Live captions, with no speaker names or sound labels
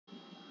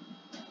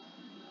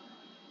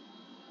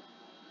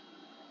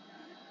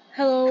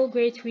Hello,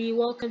 grade 3.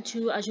 Welcome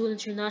to Ajul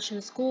International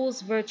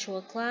School's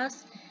virtual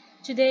class.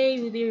 Today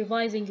we'll be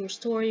revising your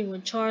story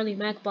when Charlie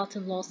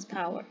McButton lost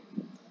power.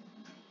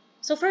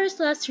 So first,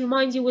 let's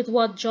remind you with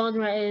what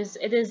genre is.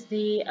 It is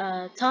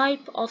the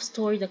type of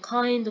story, the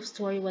kind of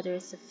story, whether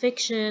it's a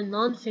fiction,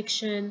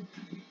 non-fiction.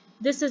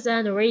 This is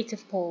a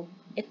narrative poem.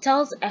 It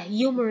tells a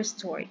humorous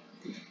story.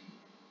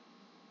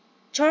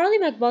 Charlie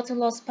McButton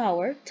Lost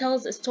Power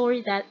tells a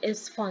story that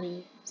is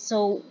funny.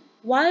 So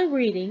while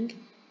reading,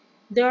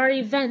 there are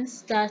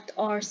events that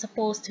are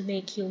supposed to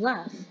make you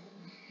laugh.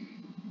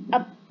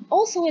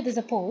 Also, it is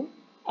a poem.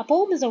 A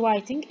poem is a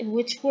writing in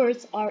which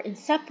words are in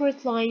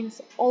separate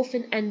lines,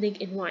 often ending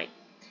in rhyme.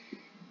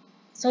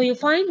 So you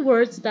find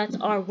words that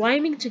are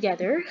rhyming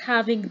together,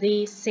 having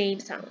the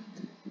same sound.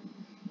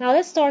 Now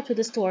let's start with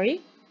the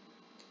story.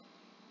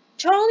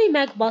 Charlie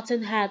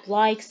McButton had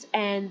likes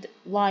and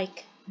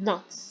like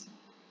nuts.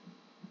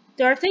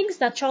 There are things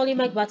that Charlie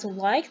McButton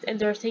liked and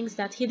there are things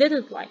that he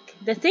didn't like.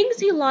 The things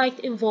he liked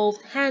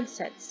involved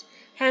handsets.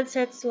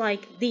 Handsets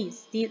like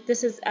these.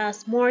 This is a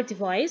smart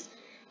device.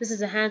 This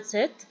is a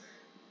handset,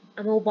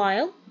 a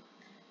mobile.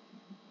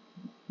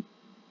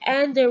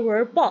 And there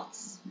were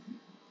bots.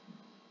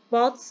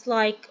 Bots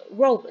like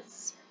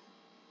robots.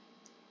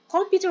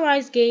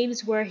 Computerized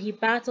games where he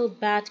battled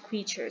bad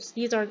creatures.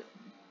 These are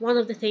one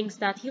of the things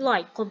that he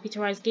liked.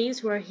 Computerized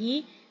games where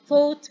he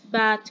fought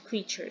bad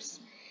creatures.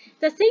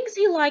 The things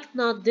he liked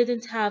not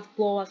didn't have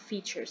blow-up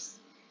features.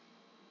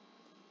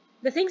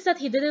 The things that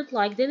he didn't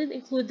like didn't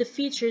include the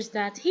features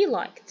that he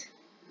liked.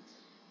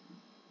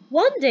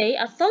 One day,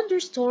 a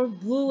thunderstorm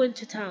blew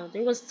into town.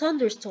 There was a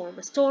thunderstorm,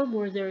 a storm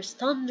where there's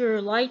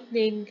thunder,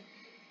 lightning,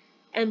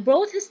 and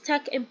brought his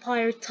tech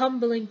empire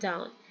tumbling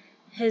down.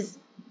 His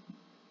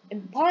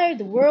empire,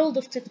 the world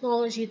of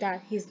technology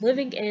that he's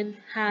living in,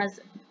 has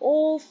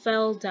all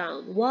fell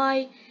down.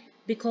 Why?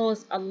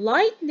 Because a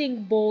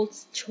lightning bolt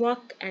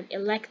struck an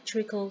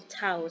electrical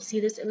tower. See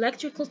this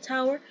electrical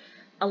tower?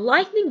 A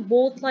lightning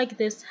bolt like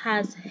this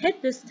has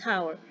hit this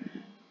tower,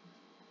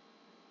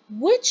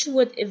 which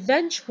would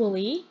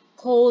eventually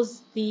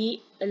cause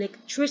the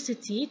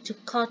electricity to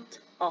cut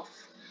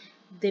off.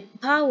 The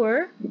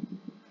power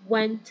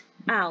went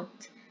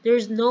out.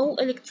 There's no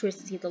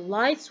electricity. The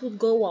lights would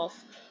go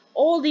off.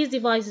 All these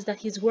devices that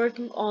he's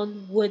working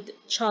on would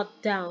shut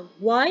down.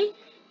 Why?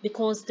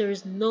 Because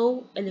there's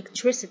no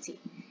electricity.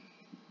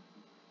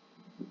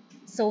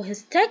 So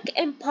his tech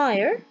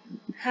empire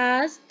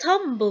has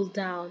tumbled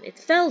down. It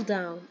fell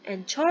down.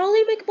 And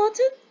Charlie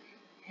McButton,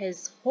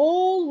 his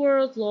whole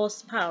world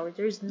lost power.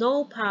 There's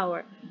no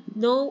power,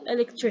 no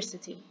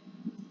electricity.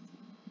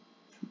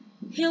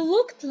 He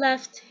looked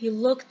left, he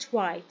looked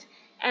right,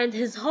 and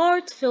his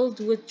heart filled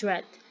with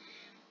dread.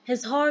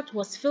 His heart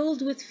was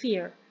filled with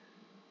fear.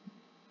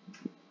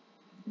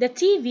 The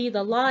TV,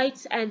 the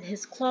lights, and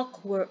his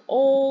clock were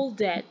all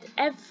dead.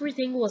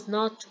 Everything was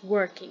not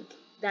working.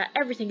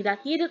 Everything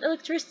that needed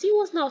electricity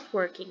was not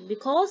working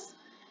because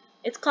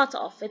it's cut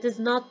off. It is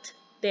not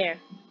there.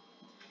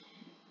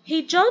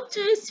 He jumped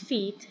to his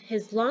feet,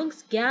 his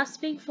lungs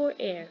gasping for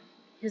air.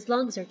 His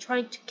lungs are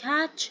trying to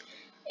catch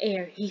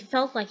air. He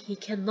felt like he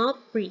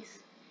cannot breathe.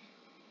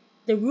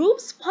 The room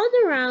spun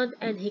around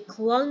and he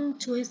clung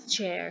to his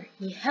chair.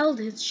 He held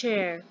his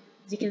chair,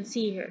 as you can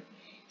see here.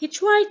 He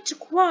tried to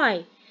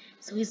cry.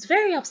 So he's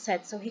very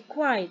upset, so he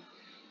cried.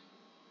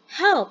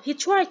 Help! He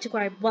tried to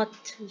cry,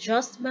 but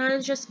just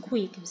managed a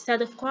squeak.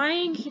 Instead of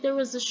crying, there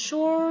was a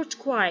short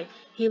cry.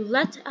 He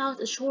let out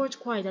a short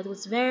cry that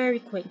was very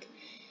quick.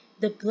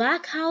 The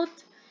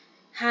blackout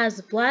has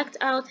blacked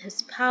out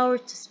his power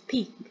to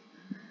speak.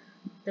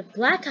 The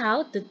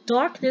blackout, the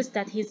darkness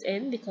that he's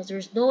in, because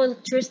there's no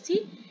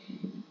electricity,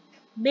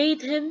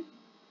 made him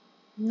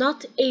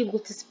not able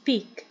to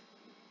speak.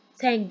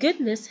 Thank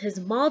goodness his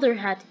mother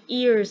had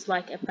ears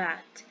like a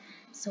bat.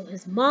 So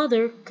his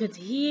mother could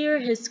hear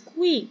his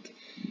squeak,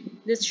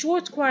 this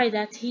short cry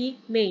that he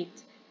made.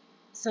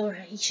 So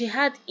she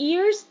had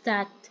ears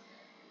that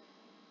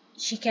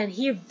she can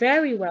hear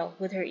very well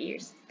with her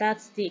ears.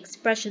 That's the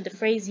expression, the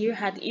phrase here,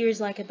 had ears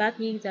like a bat,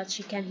 meaning that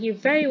she can hear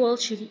very well,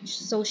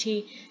 so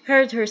she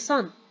heard her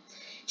son.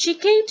 She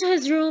came to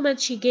his room and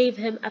she gave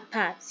him a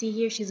pat. See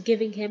here, she's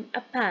giving him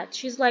a pat.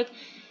 She's like,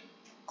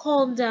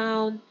 calm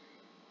down.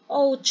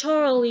 Oh,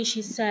 Charlie,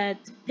 she said,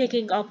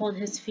 picking up on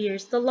his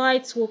fears. The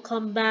lights will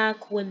come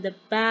back when the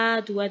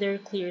bad weather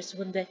clears.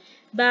 When the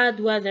bad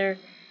weather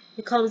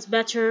becomes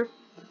better,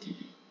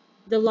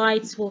 the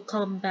lights will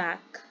come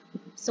back.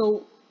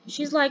 So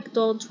she's like,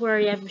 don't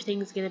worry,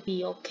 everything's gonna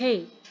be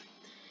okay.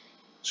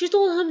 She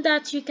told him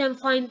that you can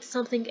find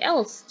something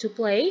else to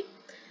play,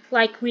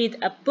 like read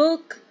a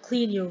book,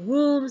 clean your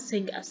room,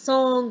 sing a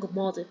song,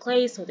 model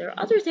clay. So there are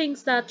other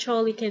things that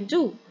Charlie can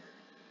do.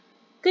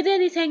 Could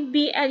anything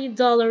be any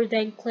duller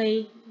than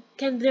clay?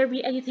 Can there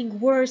be anything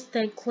worse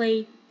than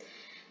clay?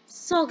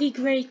 Soggy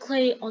gray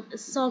clay on a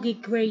soggy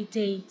gray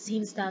day. It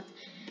seems that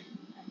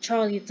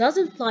Charlie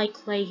doesn't like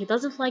clay. He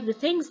doesn't like the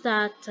things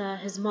that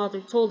his mother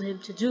told him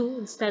to do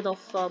instead of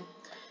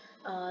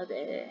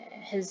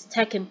his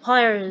tech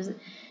empire,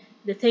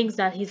 the things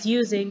that he's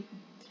using.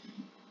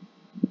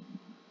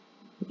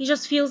 He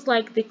just feels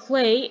like the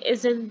clay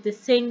isn't the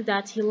thing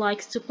that he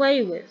likes to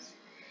play with.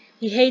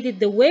 He hated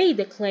the way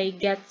the clay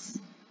got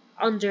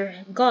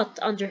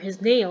under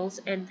his nails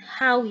and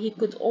how he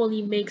could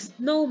only make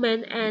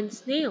snowmen and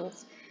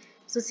snails.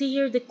 So see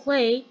here the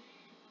clay,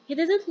 he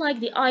didn't like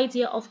the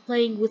idea of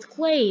playing with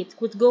clay. It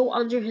would go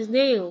under his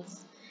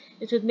nails.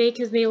 It would make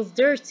his nails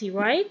dirty,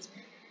 right?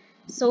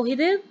 So he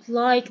didn't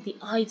like the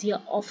idea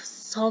of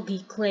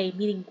soggy clay,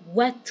 meaning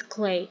wet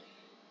clay.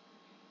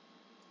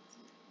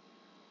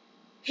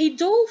 He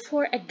dove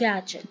for a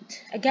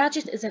gadget. A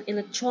gadget is an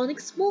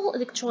small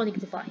electronic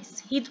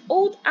device. He'd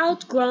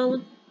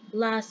outgrown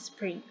last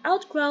spring.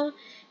 Outgrown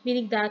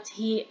meaning that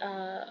he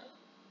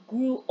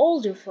grew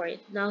older for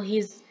it. Now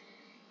he's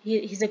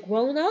a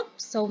grown up,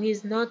 so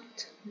he's not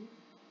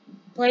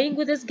playing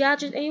with this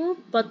gadget anymore.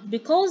 But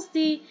because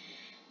the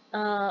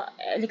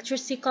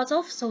electricity cut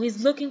off, so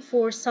he's looking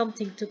for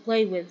something to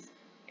play with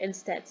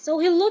instead. So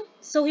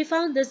he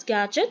found this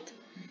gadget.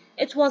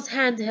 It was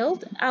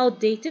handheld,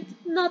 outdated,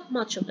 not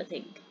much of a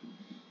thing.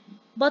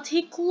 But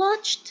he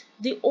clutched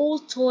the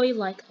old toy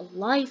like a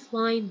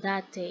lifeline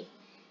that day.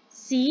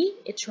 See,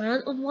 it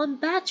ran on one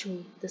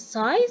battery, the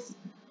size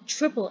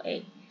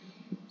AAA.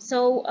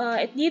 So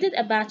it needed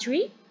a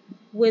battery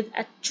with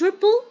a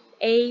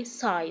AAA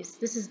size.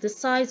 This is the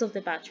size of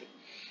the battery.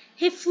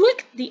 He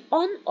flicked the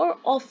on or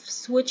off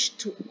switch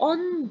to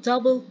on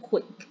double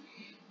quick.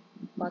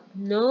 But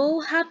no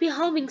happy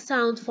humming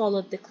sound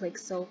followed the click.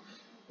 So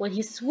when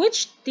he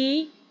switched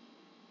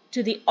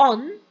to the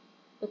on,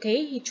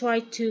 okay, he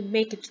tried to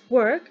make it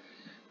work,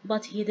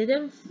 but he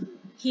didn't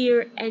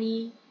hear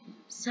any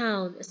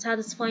sound, a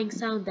satisfying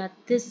sound that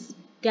this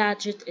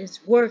gadget is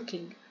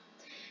working.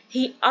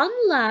 He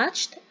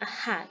unlatched a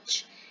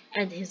hatch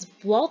and his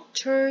blood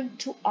turned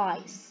to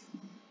ice.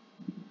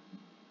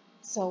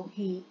 So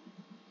he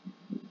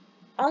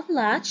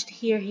unlatched,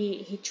 here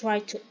he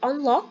tried to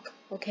unlock,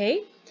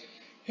 okay,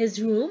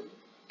 his room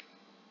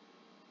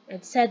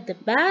and said the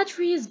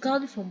battery is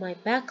gone from my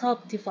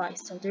backup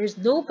device. So there's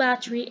no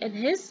battery in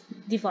his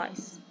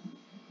device.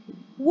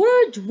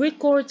 World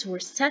records were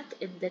set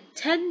in the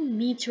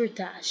 10-meter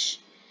dash.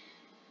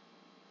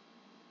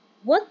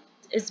 What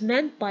is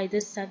meant by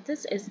this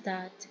sentence is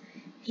that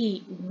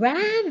he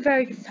ran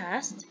very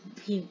fast,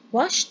 he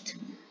rushed.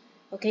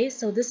 Okay,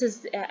 so this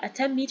is a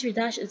 10-meter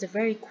dash is a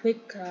very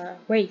quick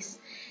race.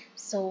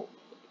 So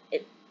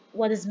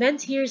what is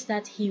meant here is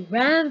that he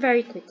ran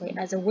very quickly.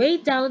 As a way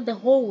down the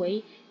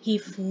hallway, he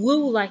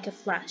flew like a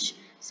flash.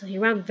 So he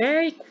ran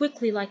very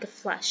quickly like a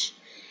flash,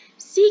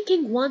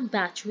 seeking one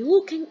battery,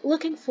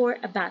 looking for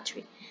a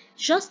battery.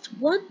 Just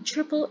one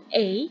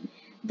AAA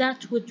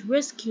that would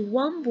rescue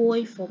one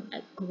boy from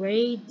a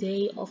gray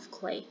day of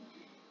clay.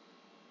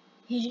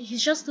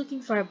 He's just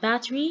looking for a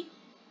battery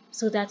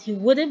so that he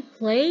wouldn't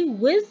play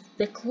with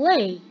the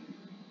clay.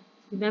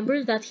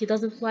 Remember that he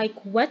doesn't like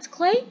wet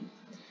clay?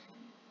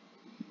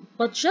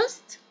 But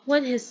just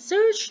when his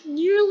search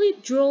nearly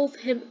drove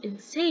him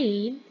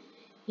insane,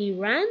 he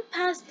ran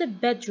past the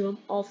bedroom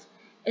of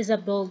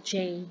Isabel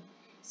Jane.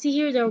 See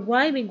here the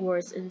rhyming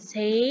words,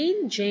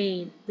 insane,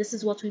 Jane. This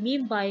is what we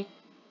mean by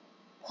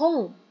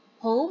home.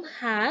 Home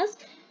has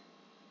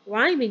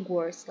rhyming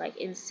words like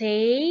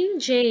insane,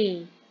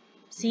 Jane.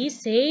 See,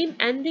 same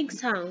ending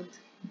sound.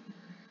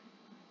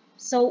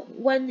 So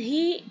when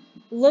he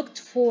looked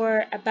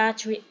for a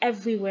battery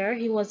everywhere,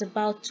 he was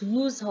about to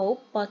lose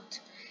hope, but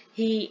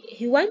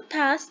he went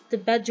past the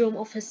bedroom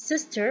of his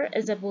sister,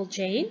 Isabel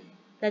Jane.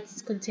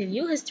 Let's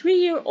continue. His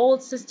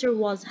 3-year-old sister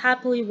was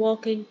happily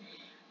walking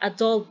a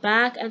doll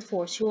back and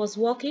forth. She was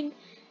walking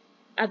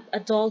a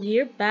doll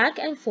here back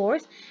and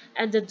forth,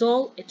 and the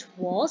doll, it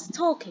was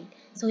talking.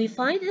 So he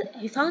found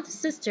his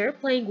sister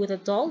playing with a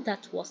doll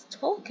that was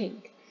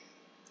talking.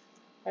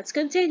 Let's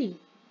continue.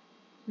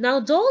 Now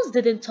dolls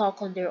didn't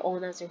talk on their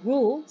own as a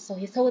rule, so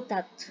he thought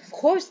that of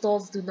course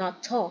dolls do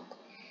not talk.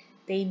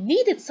 They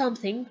needed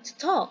something to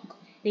talk.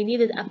 They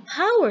needed a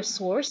power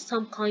source,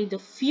 some kind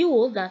of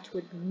fuel that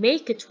would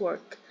make it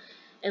work.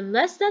 In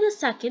less than a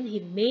second, he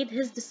made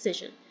his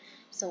decision.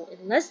 So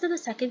in less than a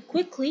second,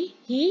 quickly,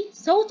 he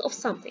thought of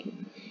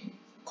something.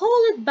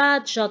 Call it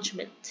bad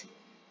judgment.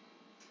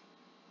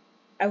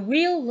 A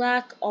real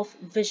lack of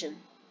vision.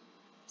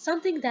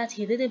 Something that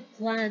he didn't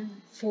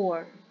plan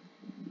for.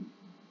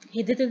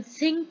 He didn't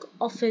think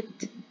of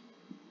it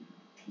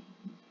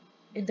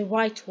in the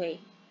right way.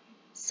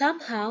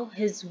 Somehow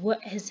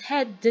his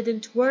head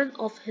didn't warn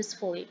of his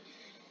folly.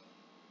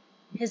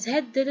 His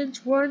head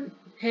didn't warn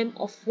him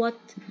of what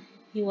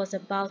he was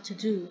about to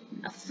do,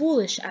 a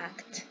foolish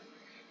act.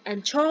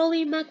 And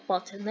Charlie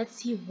McButton, let's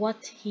see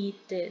what he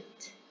did.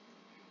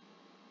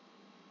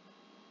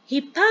 He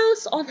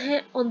pounced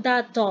on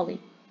that dolly.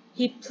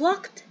 He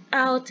plucked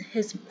out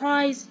his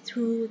prize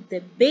through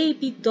the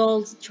baby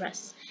doll's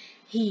dress.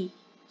 He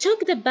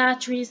took the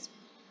batteries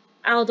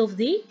out of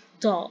the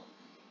doll,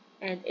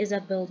 and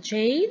Isabel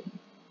Jane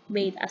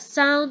made a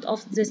sound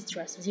of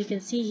distress. As you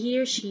can see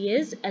here, she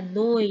is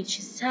annoyed,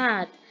 she's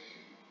sad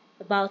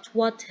about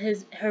what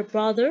her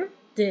brother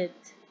did.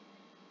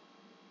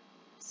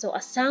 So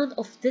a sound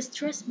of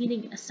distress,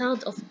 meaning a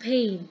sound of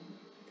pain.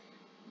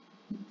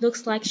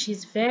 Looks like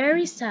she's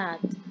very sad.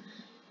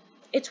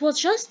 It was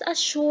just a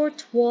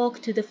short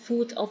walk to the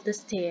foot of the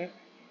stair,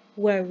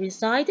 where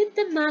resided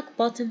the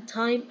McButton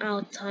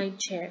time-out time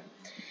chair.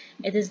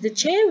 It is the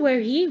chair where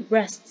he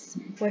rests,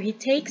 where he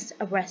takes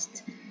a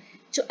rest.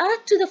 To add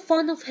to the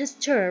fun of his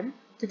term,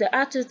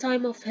 add to the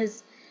time of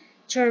his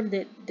term,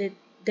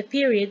 the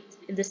period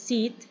in the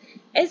seat,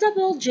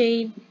 Isabel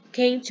Jane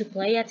came to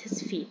play at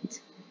his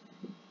feet.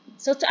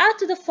 So to add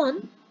to the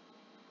fun,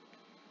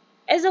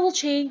 Isabel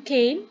Jane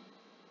came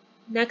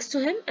next to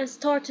him and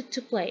started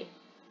to play.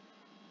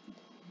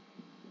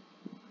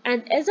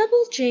 And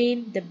Isabel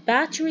Jane, the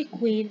battery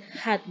queen,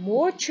 had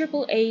more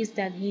triple A's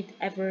than he'd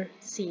ever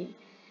seen.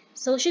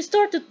 So she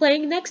started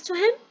playing next to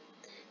him,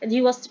 and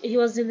he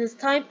was in his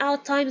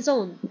time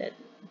zone,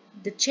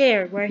 the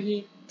chair where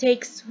he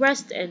takes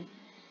rest in.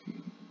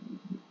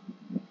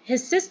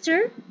 His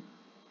sister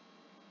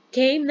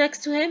came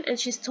next to him and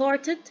she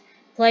started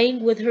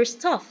playing with her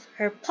stuff,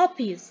 her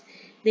puppies.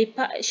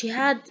 She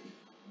had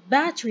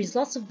batteries,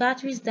 lots of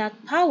batteries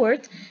that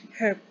powered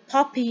her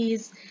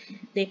puppies,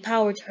 they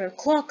powered her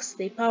clocks,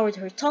 they powered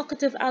her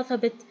talkative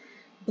alphabet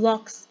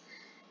blocks.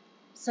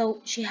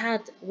 So she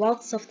had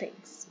lots of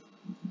things.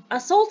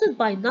 Assaulted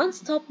by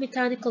non-stop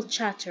mechanical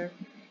chatter,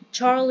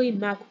 Charlie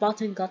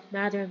McButton got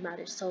madder and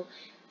madder. So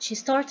she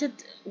started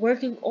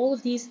working all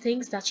of these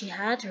things that she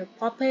had, her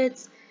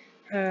puppets,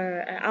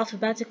 her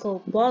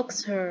alphabetical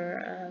blocks,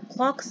 her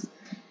clocks.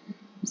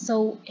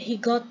 So he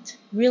got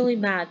really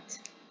mad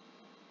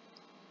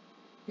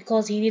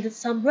because he needed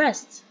some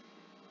rest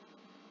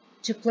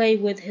to play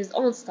with his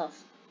own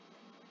stuff.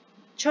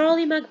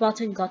 Charlie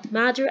McButton got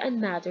madder and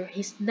madder.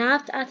 He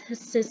snapped at his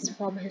sis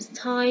from his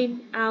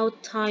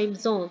time-out time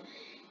zone.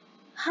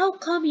 How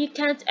come you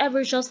can't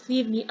ever just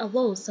leave me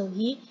alone? So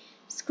he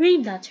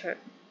screamed at her.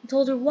 He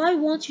told her, why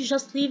won't you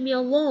just leave me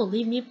alone?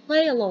 Leave me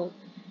play alone.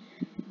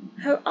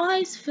 Her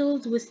eyes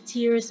filled with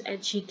tears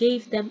and she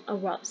gave them a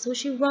rub. So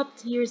she rubbed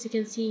tears, you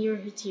can see here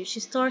her tears.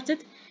 She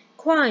started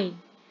crying.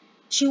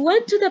 She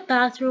went to the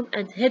bathroom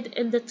and hid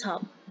in the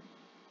tub.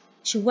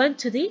 She went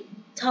to the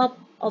tub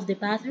of the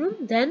bathroom.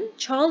 Then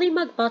Charlie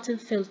McButton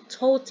felt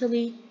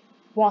totally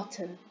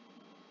rotten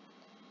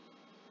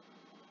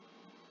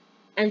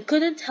and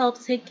couldn't help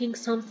thinking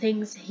some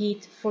things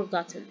he'd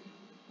forgotten.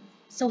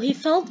 So he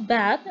felt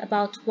bad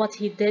about what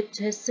he did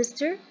to his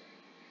sister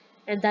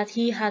and that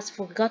he has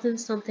forgotten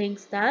some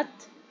things that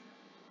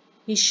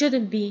he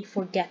shouldn't be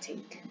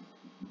forgetting.